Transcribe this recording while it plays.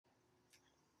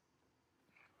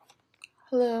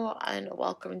Hello and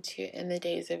welcome to In the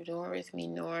Days of Noor with me,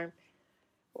 Noor,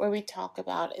 where we talk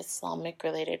about Islamic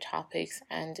related topics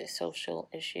and social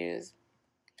issues.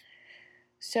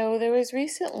 So, there was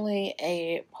recently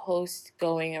a post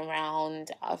going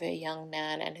around of a young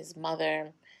man and his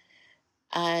mother,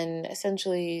 and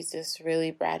essentially, he's this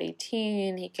really bratty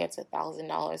teen. He gets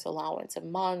 $1,000 allowance a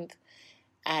month,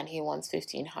 and he wants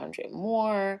 1,500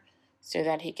 more so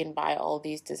that he can buy all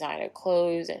these designer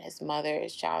clothes, and his mother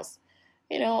is just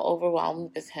overwhelmed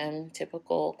with him.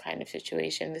 Typical kind of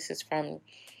situation. This is from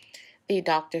the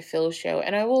Dr. Phil show.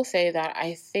 And I will say that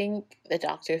I think the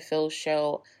Dr. Phil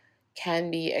show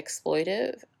can be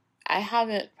exploitive. I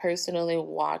haven't personally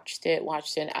watched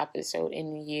an episode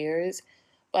in years,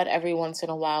 but every once in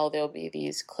a while there'll be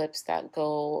these clips that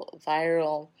go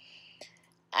viral.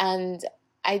 And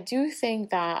I do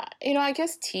think that, I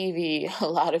guess TV, a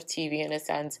lot of TV in a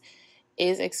sense,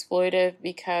 is exploitive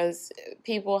because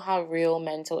people have real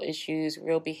mental issues,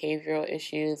 real behavioral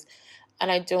issues, and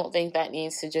I don't think that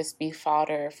needs to just be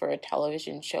fodder for a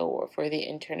television show or for the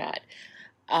internet.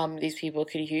 These people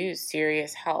could use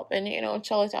serious help, and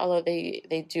inshallah ta'ala,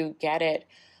 they do get it,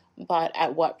 but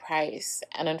at what price?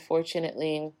 And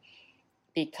unfortunately,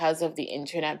 because of the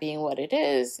internet being what it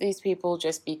is, these people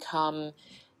just become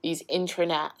these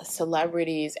internet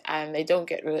celebrities, and they don't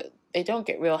get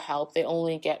real help. They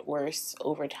only get worse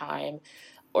over time,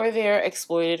 or they're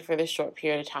exploited for this short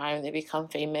period of time. They become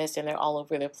famous and they're all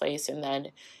over the place, and then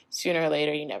sooner or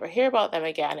later you never hear about them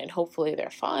again, and hopefully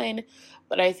they're fine.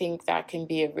 But I think that can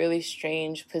be a really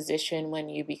strange position when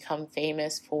you become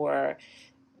famous for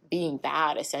being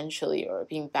bad, essentially, or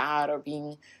being bad, or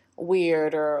being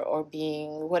weird, or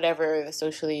being whatever the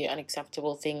socially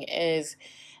unacceptable thing is.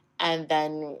 And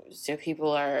then so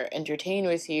people are entertained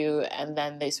with you, and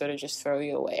then they sort of just throw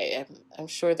you away. I'm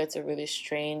sure that's a really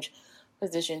strange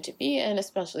position to be in,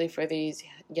 especially for these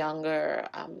younger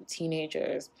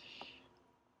teenagers.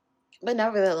 But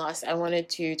nevertheless, I wanted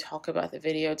to talk about the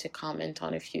video to comment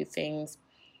on a few things.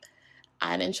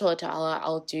 And inshallah ta'ala,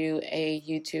 I'll do a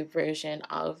YouTube version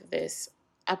of this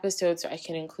episode so I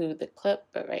can include the clip.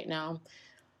 But right now,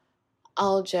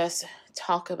 I'll just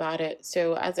talk about it.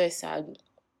 So as I said,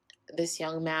 this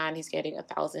young man, he's getting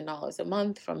 $1,000 a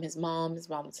month from his mom. His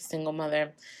mom's a single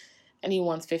mother, and he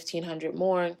wants 1,500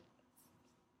 more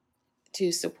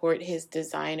to support his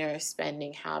designer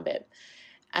spending habit.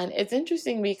 And it's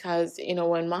interesting because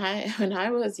when I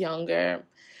was younger,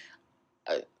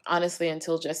 honestly,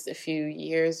 until just a few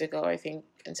years ago, I think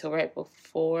until right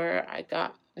before I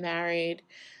got married,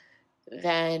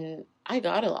 then I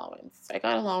got allowance. I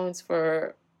got allowance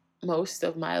for most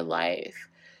of my life.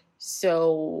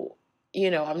 So,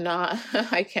 I'm not,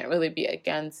 I can't really be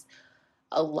against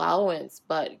allowance,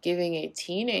 but giving a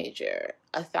teenager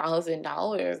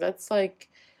 $1,000, that's like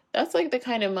the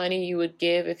kind of money you would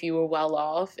give if you were well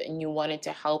off and you wanted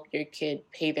to help your kid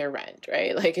pay their rent,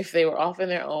 right? Like if they were off on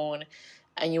their own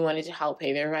and you wanted to help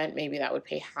pay their rent, maybe that would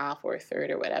pay half or a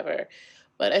third or whatever.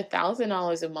 But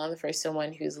 $1,000 a month for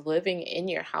someone who's living in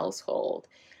your household,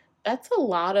 that's a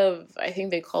lot of, I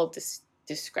think they call it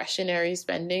discretionary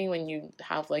spending when you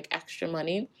have like extra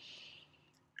money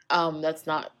that's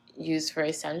not used for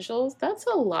essentials. That's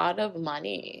a lot of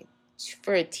money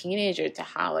for a teenager to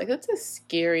have. Like, that's a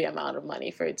scary amount of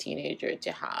money for a teenager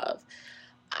to have.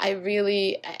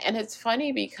 And it's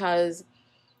funny because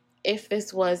if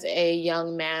this was a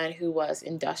young man who was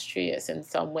industrious in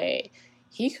some way,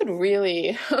 he could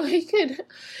really he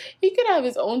could have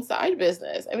his own side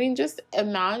business. I mean, just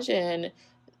imagine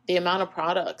the amount of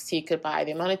products he could buy,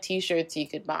 the amount of t-shirts he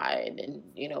could buy and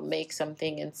make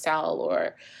something and sell,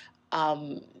 or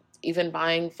um, even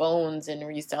buying phones and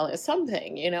reselling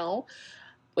something,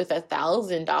 with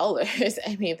 $1,000.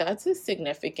 I mean, that's a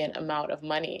significant amount of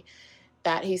money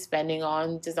that he's spending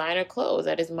on designer clothes,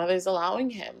 that his mother's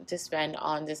allowing him to spend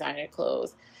on designer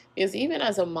clothes. Because even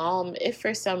as a mom, if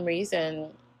for some reason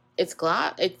it's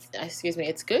good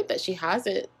that she has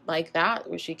it like that,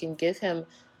 where she can give him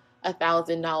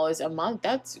 $1,000 a month,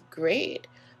 that's great.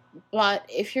 But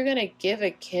if you're gonna give a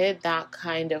kid that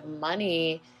kind of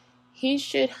money, he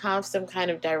should have some kind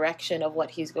of direction of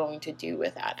what he's going to do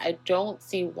with that. I don't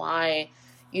see why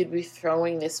you'd be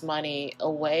throwing this money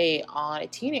away on a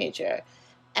teenager.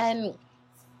 And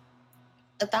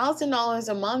 $1,000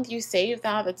 a month, you save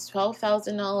that, that's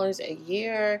 $12,000 a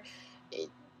year.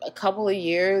 A couple of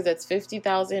years, that's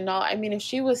 $50,000. I mean, if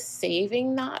she was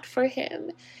saving that for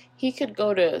him, he could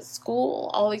go to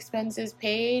school, all expenses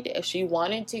paid. If she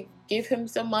wanted to give him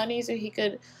some money so he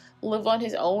could live on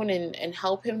his own and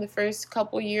help him the first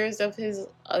couple years of his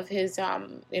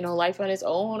life on his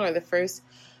own, or the first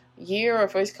year or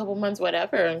first couple months,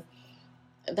 whatever,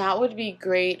 that would be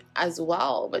great as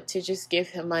well. But to just give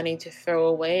him money to throw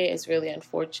away is really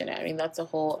unfortunate. I mean, that's a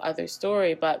whole other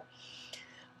story, but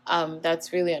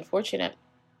that's really unfortunate.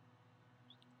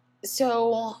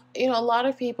 So, a lot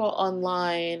of people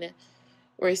online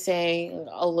were saying,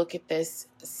 oh, look at this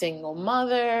single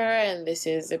mother, and this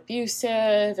is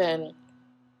abusive, and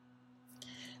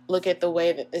look at the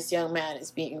way that this young man is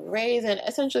being raised, and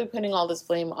essentially putting all this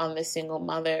blame on the single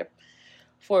mother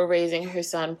for raising her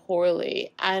son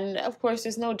poorly. And of course,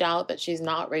 there's no doubt that she's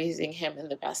not raising him in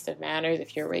the best of manners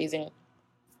if you're raising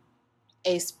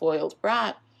a spoiled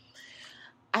brat.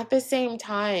 At the same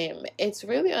time, it's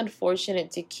really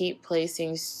unfortunate to keep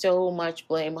placing so much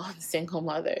blame on single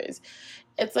mothers.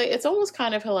 It's almost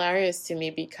kind of hilarious to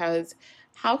me, because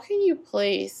how can you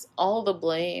place all the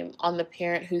blame on the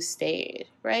parent who stayed,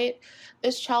 right?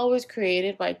 This child was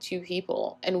created by two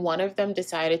people, and one of them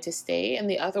decided to stay and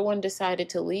the other one decided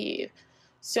to leave.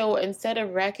 So instead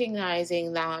of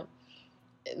recognizing that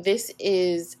this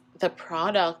is the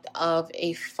product of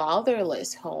a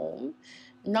fatherless home,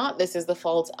 not this is the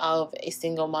fault of a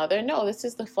single mother, no, this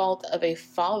is the fault of a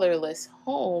fatherless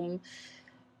home,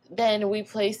 then we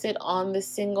place it on the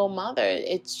single mother.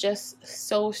 It's just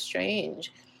so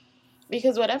strange.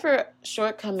 Because whatever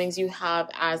shortcomings you have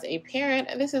as a parent,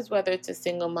 and this is whether it's a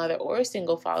single mother or a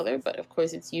single father, but of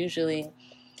course it's usually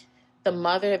the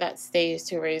mother that stays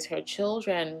to raise her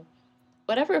children,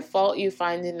 whatever fault you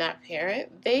find in that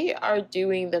parent, they are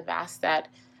doing the best that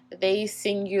they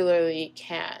singularly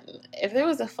can. If there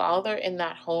was a father in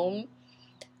that home,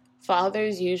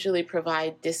 fathers usually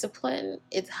provide discipline.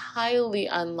 It's highly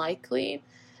unlikely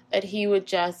that he would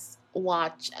just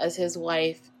watch as his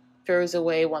wife throws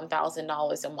away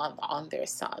 $1,000 a month on their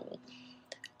son.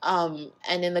 And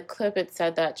in the clip, it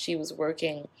said that she was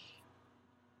working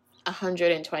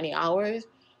 120 hours.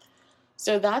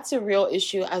 So that's a real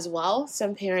issue as well.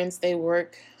 Some parents, they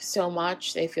work so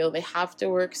much, they feel they have to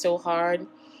work so hard.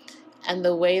 And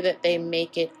the way that they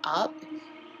make it up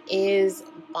is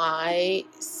by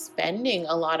spending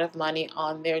a lot of money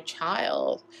on their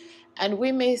child. And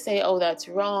we may say, oh, that's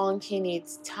wrong. He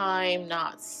needs time,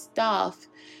 not stuff.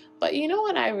 But you know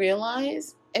what I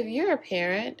realize? If you're a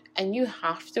parent and you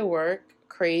have to work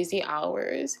crazy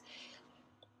hours,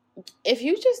 if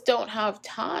you just don't have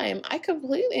time, I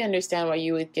completely understand why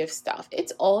you would give stuff.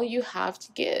 It's all you have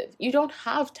to give. You don't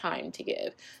have time to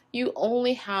give. You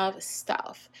only have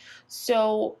stuff.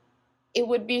 So it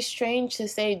would be strange to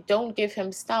say don't give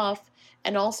him stuff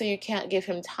and also you can't give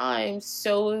him time.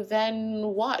 So then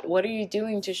what? What are you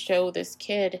doing to show this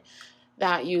kid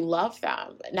that you love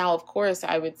them? Now, of course,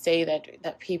 I would say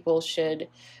that people should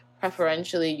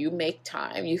preferentially, you make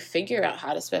time, you figure out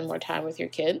how to spend more time with your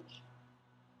kid.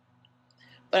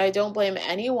 But I don't blame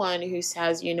anyone who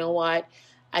says, you know what,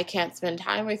 I can't spend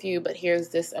time with you, but here's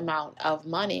this amount of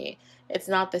money. It's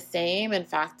not the same. In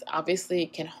fact, obviously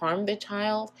it can harm the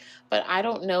child, but I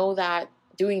don't know that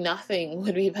doing nothing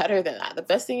would be better than that. The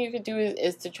best thing you could do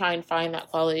is to try and find that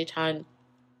quality time.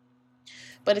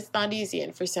 But it's not easy,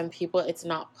 and for some people it's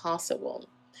not possible.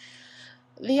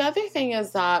 The other thing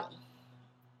is that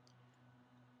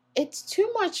it's too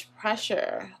much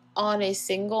pressure on a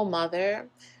single mother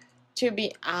to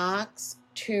be asked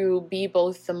to be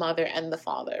both the mother and the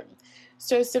father.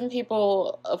 So some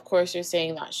people, of course, are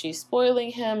saying that she's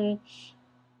spoiling him,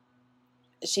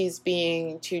 she's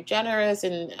being too generous,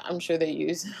 and I'm sure they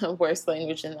use worse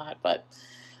language than that, but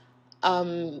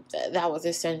that was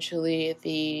essentially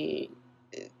the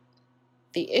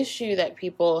issue that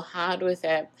people had with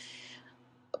it.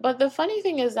 But the funny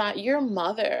thing is that your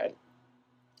mother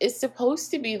is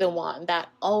supposed to be the one that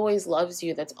always loves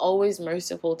you, that's always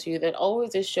merciful to you, that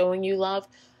always is showing you love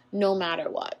no matter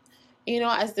what.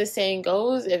 As the saying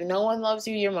goes, if no one loves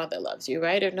you, your mother loves you,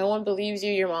 right? If no one believes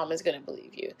you, your mom is going to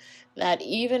believe you. That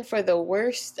even for the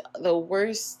worst,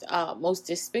 most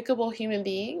despicable human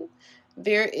being,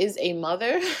 there is a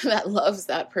mother that loves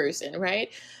that person,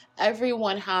 right?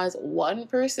 Everyone has one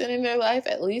person in their life,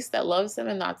 at least, that loves them,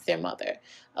 and that's their mother.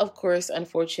 Of course,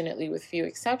 unfortunately, with few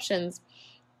exceptions.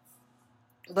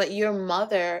 But your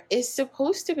mother is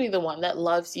supposed to be the one that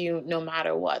loves you no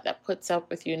matter what, that puts up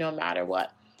with you no matter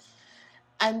what.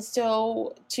 And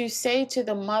so to say to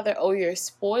the mother, oh, you're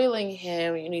spoiling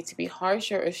him, you need to be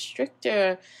harsher or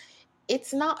stricter,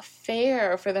 it's not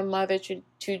fair for the mother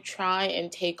to try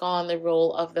and take on the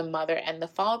role of the mother and the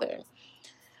father.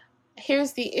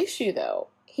 Here's the issue, though.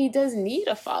 He does need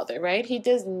a father, right? He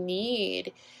does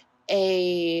need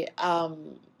he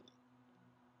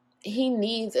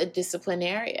needs a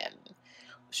disciplinarian.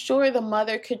 Sure, the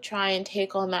mother could try and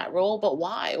take on that role, but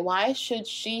why? Why should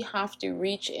she have to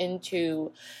reach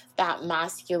into that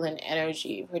masculine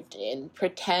energy and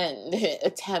pretend,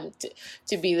 attempt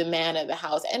to be the man of the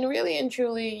house? And really and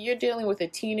truly, you're dealing with a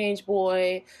teenage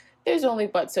boy. There's only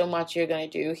but so much you're going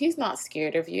to do. He's not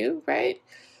scared of you, right?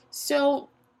 So,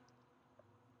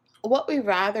 what we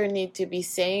rather need to be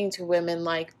saying to women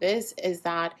like this is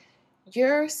that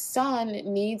your son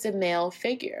needs a male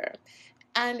figure.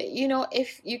 And,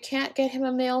 if you can't get him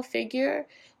a male figure,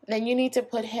 then you need to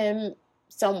put him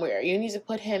somewhere. You need to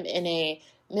put him in a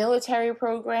military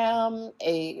program,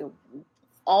 a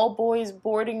all boys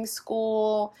boarding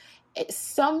school,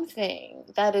 something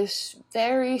that is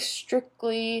very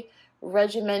strictly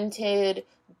regimented,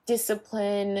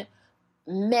 disciplined,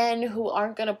 men who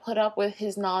aren't going to put up with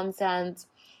his nonsense.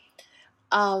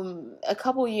 A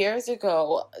couple years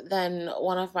ago, then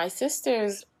one of my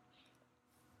sisters,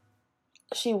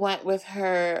 she went with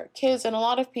her kids, and a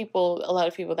lot of people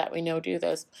that we know do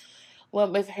this,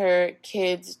 went with her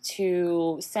kids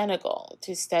to Senegal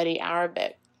to study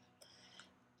Arabic.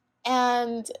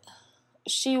 And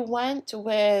she went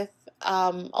with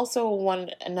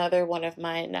also another one of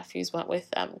my nephews went with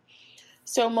them.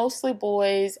 So mostly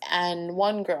boys and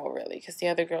one girl, really, because the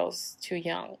other girl's too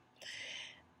young.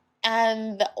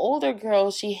 And the older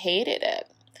girl, she hated it.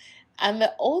 And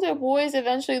the older boys,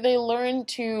 eventually they didn't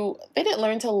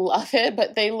learn to love it,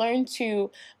 but they learned to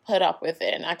put up with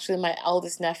it. And actually my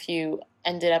eldest nephew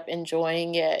ended up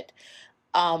enjoying it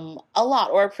a lot,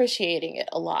 or appreciating it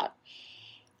a lot.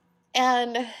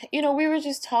 And, we were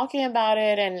just talking about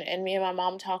it, and me and my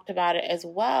mom talked about it as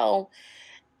well.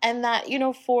 And that,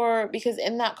 because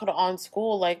in that Quran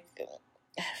school, like,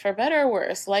 for better or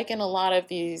worse, like in a lot of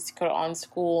these Quran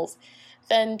schools,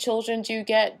 then children do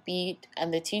get beat,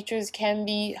 and the teachers can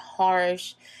be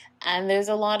harsh, and there's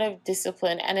a lot of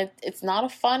discipline, and it's not a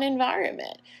fun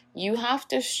environment. You have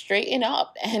to straighten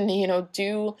up and,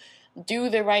 do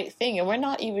the right thing. And we're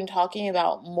not even talking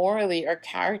about morally or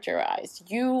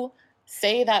characterized. You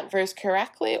say that verse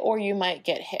correctly or you might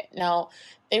get hit. Now,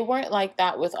 they weren't like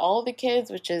that with all the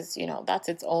kids, which is, that's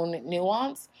its own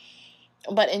nuance.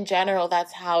 But in general,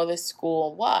 that's how the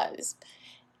school was.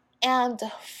 And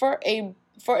for a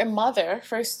mother,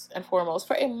 first and foremost,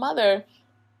 for a mother,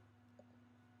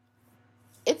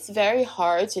 it's very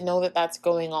hard to know that that's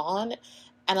going on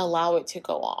and allow it to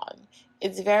go on.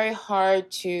 It's very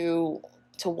hard to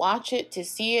watch it, to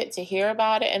see it, to hear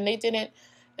about it, and they didn't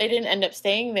end up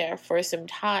staying there for some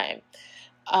time.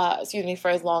 For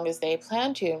as long as they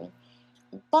planned to.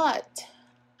 But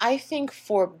I think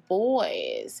for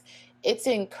boys, it's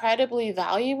incredibly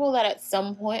valuable that at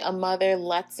some point a mother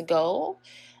lets go.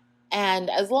 And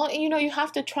as long, you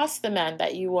have to trust the man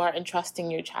that you are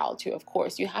entrusting your child to, of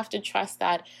course. You have to trust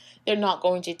that they're not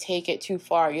going to take it too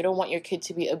far. You don't want your kid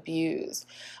to be abused.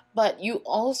 But you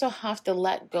also have to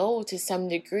let go to some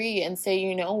degree and say,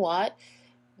 you know what?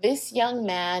 This young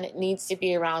man needs to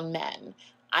be around men.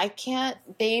 I can't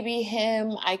baby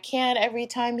him. I can't every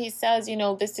time he says,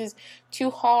 this is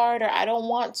too hard or I don't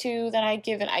want to, then I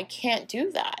give it. I can't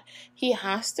do that. He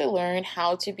has to learn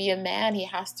how to be a man. He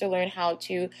has to learn how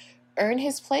to earn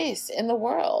his place in the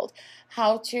world,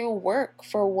 how to work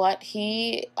for what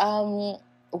he,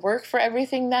 work for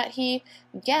everything that he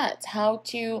gets, how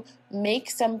to make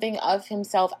something of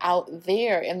himself out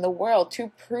there in the world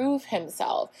to prove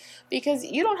himself. Because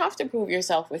you don't have to prove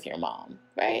yourself with your mom,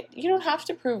 right? You don't have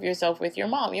to prove yourself with your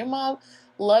mom. Your mom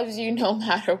loves you no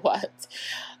matter what.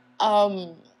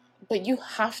 But you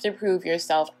have to prove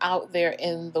yourself out there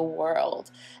in the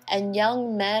world. And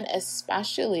young men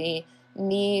especially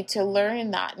need to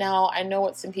learn that. Now, I know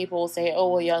what some people will say, oh,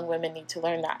 well, young women need to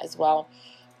learn that as well.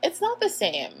 It's not the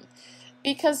same.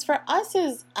 Because for us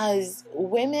as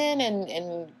women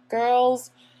and girls,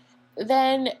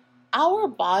 then our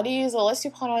bodies, Allah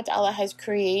subhanahu wa ta'ala has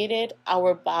created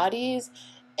our bodies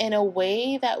in a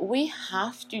way that we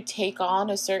have to take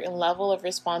on a certain level of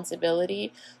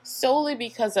responsibility solely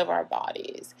because of our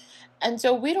bodies. And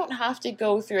so we don't have to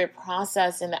go through a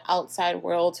process in the outside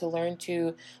world to learn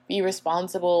to be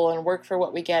responsible and work for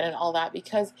what we get and all that,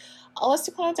 because Allah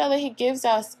subhanahu wa ta'ala, He gives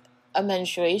us a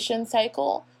menstruation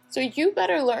cycle. So you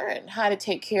better learn how to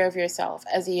take care of yourself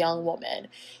as a young woman.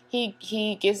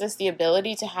 He gives us the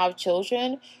ability to have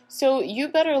children. So you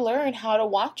better learn how to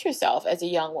watch yourself as a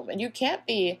young woman. You can't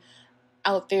be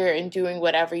out there and doing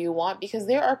whatever you want because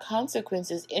there are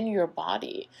consequences in your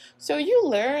body. So you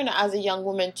learn as a young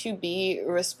woman to be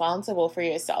responsible for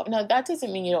yourself. Now, that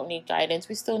doesn't mean you don't need guidance.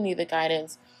 We still need the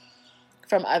guidance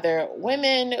from other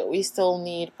women. We still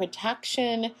need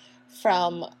protection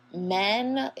from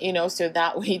men, so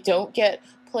that we don't get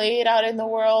played out in the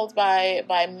world by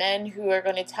men who are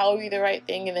going to tell you the right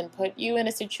thing and then put you in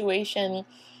a situation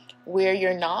where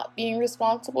you're not being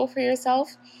responsible for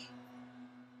yourself.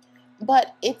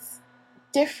 But it's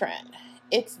different.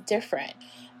 It's different.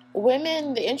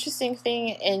 Women, the interesting thing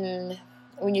in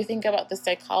when you think about the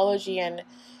psychology and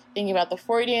thinking about the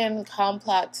Freudian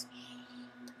complex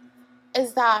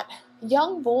is that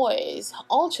young boys,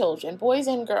 all children, boys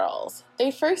and girls,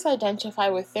 they first identify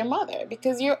with their mother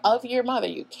because you're of your mother.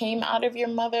 You came out of your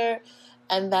mother,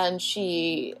 and then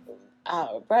she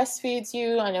breastfeeds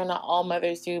you. I know not all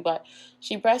mothers do, but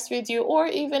she breastfeeds you. Or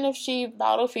even if she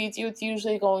bottle feeds you, it's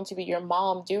usually going to be your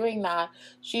mom doing that.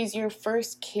 She's your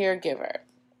first caregiver.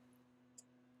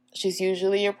 She's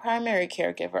usually your primary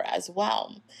caregiver as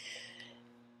well.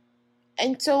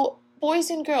 And so boys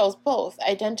and girls both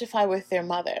identify with their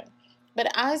mother.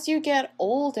 But as you get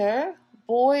older,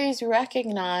 boys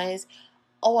recognize,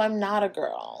 oh, I'm not a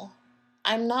girl.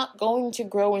 I'm not going to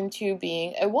grow into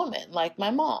being a woman like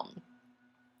my mom.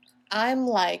 I'm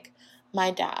like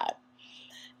my dad.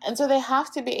 And so they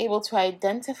have to be able to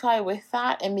identify with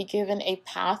that and be given a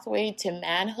pathway to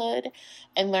manhood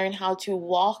and learn how to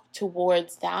walk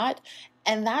towards that.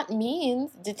 And that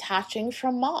means detaching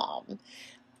from mom.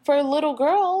 For little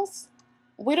girls,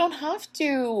 we don't have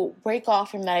to break off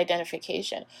from that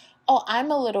identification. Oh, I'm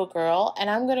a little girl and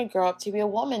I'm going to grow up to be a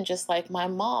woman just like my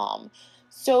mom.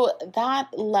 So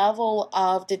that level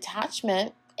of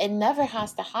detachment, it never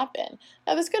has to happen.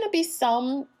 Now there's going to be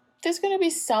some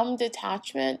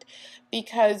detachment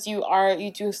because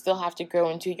you do still have to grow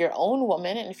into your own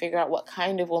woman and figure out what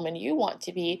kind of woman you want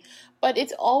to be. But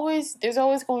there's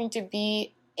always going to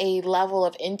be a level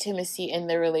of intimacy in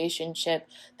the relationship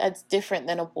that's different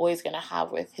than a boy's going to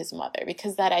have with his mother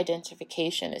because that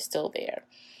identification is still there.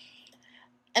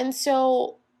 And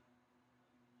so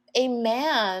a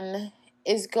man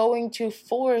is going to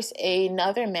force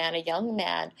another man, a young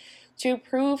man, to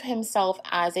prove himself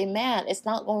as a man. It's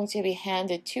not going to be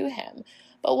handed to him.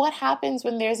 But what happens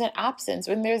when there's an absence,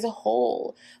 when there's a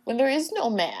hole, when there is no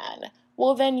man?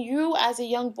 Well, then you as a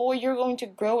young boy, you're going to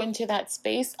grow into that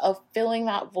space of filling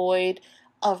that void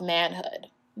of manhood.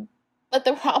 But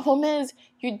the problem is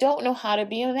you don't know how to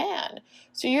be a man.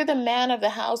 So you're the man of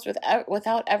the house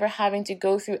without ever having to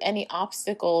go through any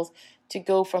obstacles to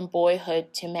go from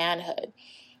boyhood to manhood.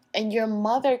 And your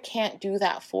mother can't do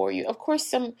that for you. Of course,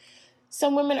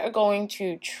 some women are going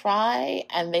to try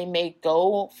and they may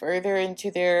go further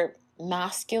into their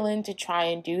masculine to try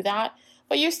and do that.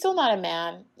 But you're still not a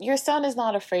man. Your son is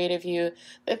not afraid of you.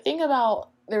 The thing about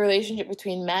the relationship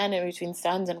between men and between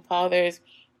sons and fathers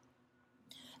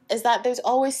is that there's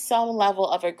always some level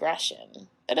of aggression.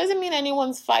 That doesn't mean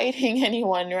anyone's fighting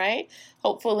anyone, right?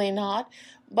 Hopefully not.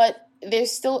 But there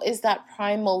still is that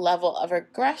primal level of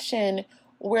aggression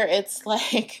where it's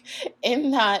like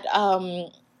in that,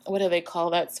 what do they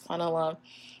call that, subhanAllah?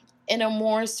 In a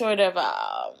more sort of,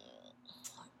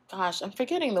 I'm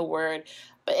forgetting the word,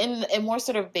 but in a more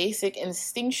sort of basic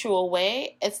instinctual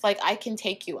way, it's like I can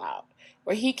take you out,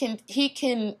 where he can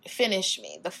finish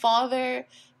me. The father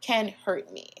can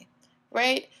hurt me,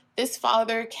 right? This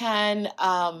father can,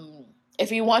 if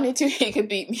he wanted to, he could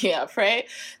beat me up, right?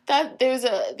 That there's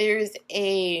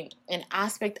an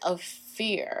aspect of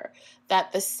fear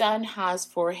that the son has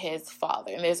for his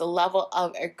father, and there's a level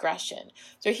of aggression.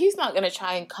 So he's not going to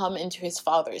try and come into his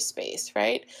father's space,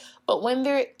 right? But when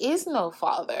there is no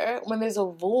father, when there's a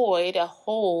void, a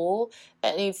hole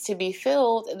that needs to be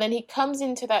filled, then he comes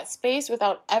into that space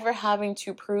without ever having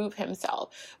to prove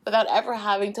himself, without ever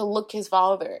having to look his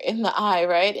father in the eye,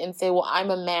 right? And say, well, I'm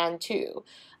a man too.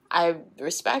 I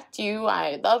respect you,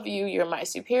 I love you, you're my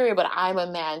superior, but I'm a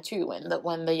man too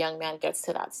when the young man gets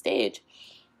to that stage.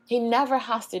 He never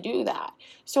has to do that.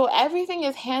 So everything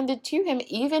is handed to him,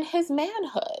 even his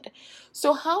manhood.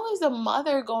 So how is a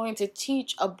mother going to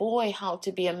teach a boy how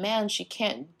to be a man? She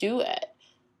can't do it.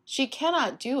 She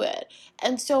cannot do it.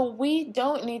 And so we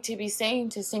don't need to be saying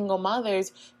to single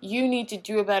mothers, you need to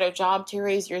do a better job to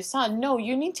raise your son. No,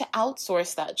 you need to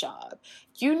outsource that job.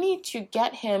 You need to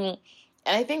get him.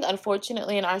 And I think,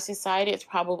 unfortunately, in our society, it's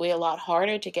probably a lot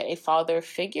harder to get a father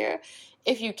figure.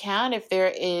 If you can, if there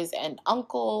is an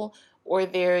uncle or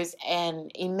there's an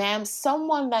imam,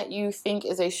 someone that you think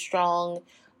is a strong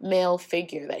male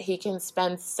figure that he can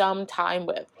spend some time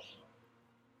with.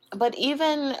 But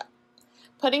even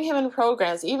putting him in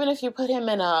programs, even if you put him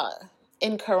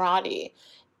in karate,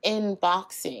 in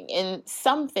boxing, in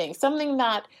something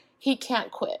that he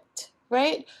can't quit,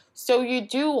 right? So you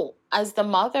do, as the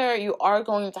mother, you are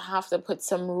going to have to put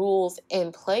some rules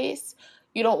in place.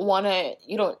 you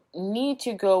don't need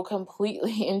to go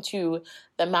completely into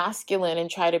the masculine and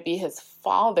try to be his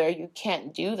father. You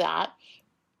can't do that.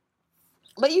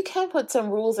 But you can put some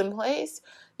rules in place.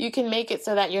 You can make it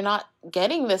so that you're not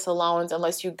getting this allowance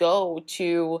unless you go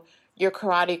to your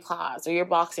karate class or your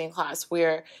boxing class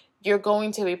where you're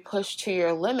going to be pushed to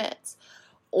your limits.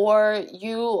 Or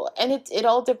you, and it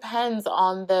all depends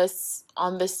on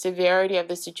the severity of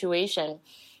the situation.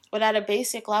 But at a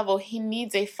basic level, he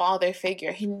needs a father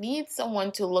figure. He needs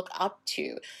someone to look up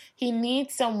to. He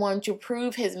needs someone to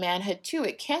prove his manhood to.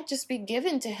 It can't just be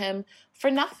given to him for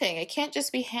nothing. It can't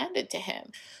just be handed to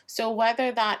him. So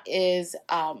whether that is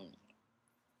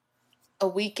a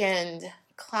weekend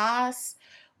class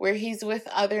where he's with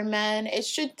other men, it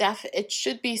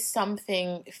should be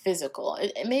something physical.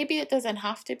 Maybe it doesn't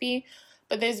have to be,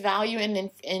 but there's value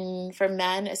in for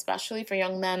men, especially for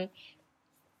young men,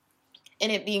 in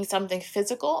it being something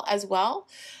physical as well.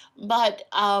 But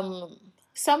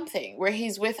something where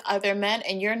he's with other men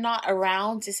and you're not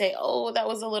around to say, oh, that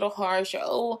was a little harsh, or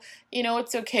oh,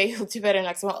 it's okay, you'll do better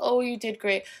next month, oh, you did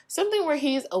great. Something where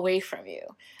he's away from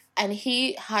you and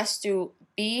he has to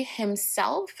be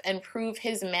himself and prove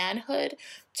his manhood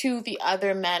to the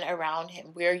other men around him,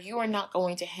 where you are not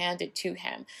going to hand it to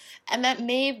him. And that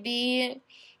may be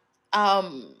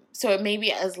so it may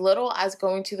be as little as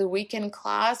going to the weekend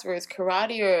class where it's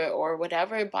karate or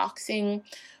whatever, boxing,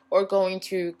 or going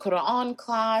to Quran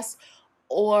class,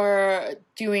 or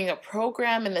doing a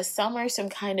program in the summer, some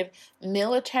kind of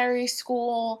military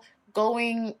school,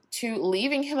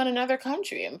 leaving him in another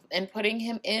country and putting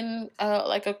him in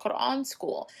like a Quran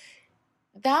school.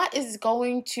 That is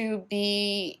going to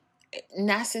be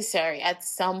necessary at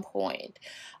some point.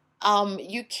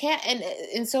 You can't,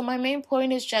 and so my main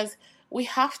point is just, we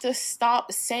have to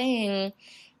stop saying,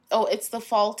 oh, it's the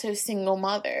fault of single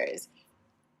mothers.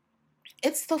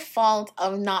 It's the fault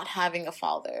of not having a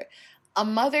father. A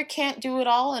mother can't do it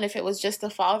all, and if it was just a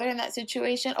father in that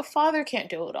situation, a father can't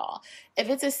do it all. If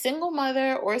it's a single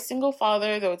mother or a single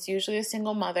father, though it's usually a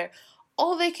single mother,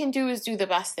 all they can do is do the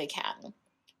best they can.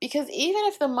 Because even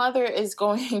if the mother is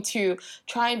going to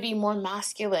try and be more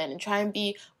masculine and try and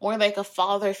be more like a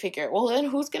father figure, well, then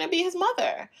who's going to be his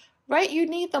mother? Right? You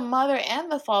need the mother and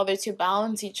the father to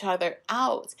balance each other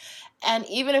out. And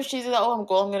even if she's like, oh, I'm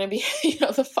going to be,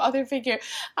 the father figure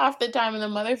half the time and the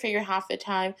mother figure half the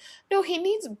time. No, he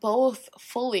needs both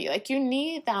fully. Like, you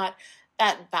need that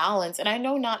balance. And I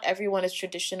know not everyone is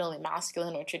traditionally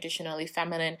masculine or traditionally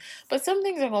feminine, but some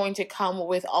things are going to come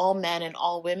with all men and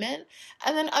all women.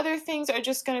 And then other things are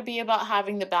just going to be about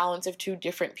having the balance of two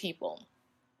different people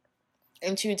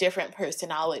and two different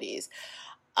personalities.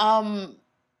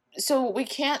 So we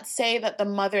can't say that the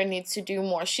mother needs to do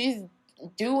more. She's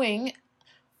doing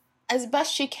as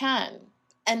best she can.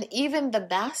 And even the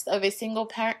best of a single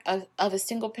parent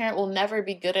will never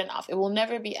be good enough. It will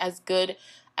never be as good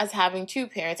as having two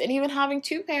parents. And even having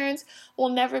two parents will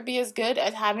never be as good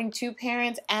as having two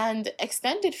parents and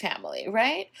extended family,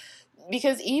 right?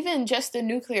 Because even just a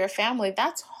nuclear family,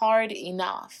 that's hard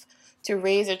enough to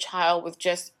raise a child with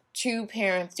just two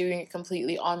parents doing it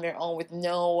completely on their own with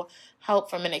no help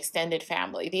from an extended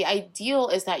family. The ideal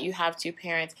is that you have two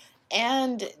parents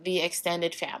and the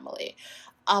extended family.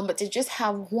 But to just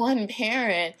have one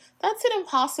parent, that's an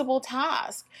impossible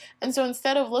task. And so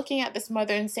instead of looking at this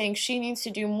mother and saying she needs to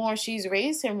do more, she's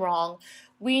raised him wrong,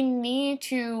 we need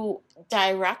to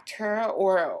direct her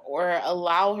or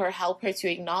allow her, help her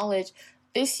to acknowledge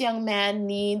this young man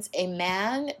needs a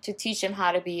man to teach him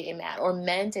how to be a man, or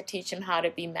men to teach him how to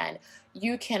be men.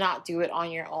 You cannot do it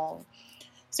on your own.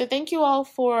 So thank you all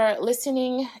for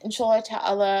listening. Inshallah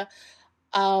ta'ala,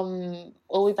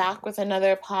 we'll be back with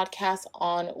another podcast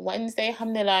on Wednesday.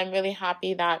 Alhamdulillah, I'm really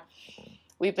happy that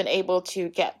we've been able to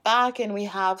get back and we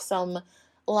have some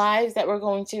lives that we're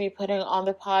going to be putting on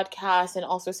the podcast, and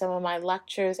also some of my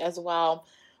lectures as well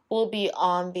will be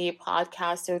on the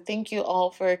podcast. So thank you all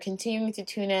for continuing to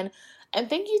tune in. And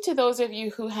thank you to those of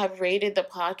you who have rated the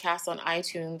podcast on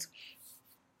iTunes.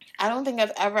 I don't think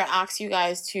I've ever asked you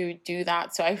guys to do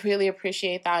that, so I really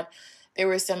appreciate that. There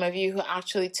were some of you who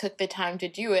actually took the time to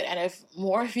do it, and if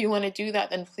more of you want to do that,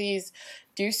 then please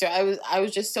do so. I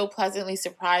was just so pleasantly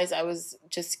surprised. I was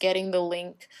just getting the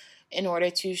link in order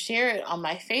to share it on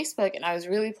my Facebook, and I was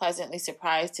really pleasantly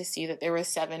surprised to see that there were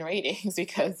 7 ratings,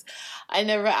 because I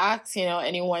never asked,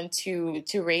 anyone to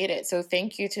rate it. So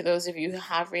thank you to those of you who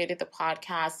have rated the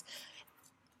podcast.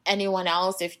 Anyone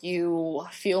else, if you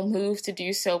feel moved to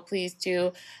do so, please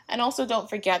do. And also don't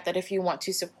forget that if you want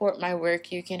to support my work,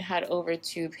 you can head over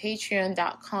to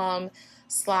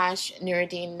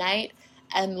patreon.com/NuruddinKnight.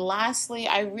 And lastly,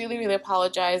 I really, really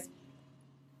apologize.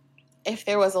 If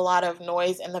there was a lot of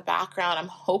noise in the background, I'm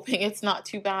hoping it's not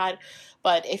too bad.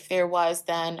 But if there was,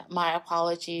 then my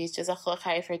apologies. Jazakallah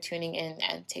khair for tuning in,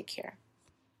 and take care.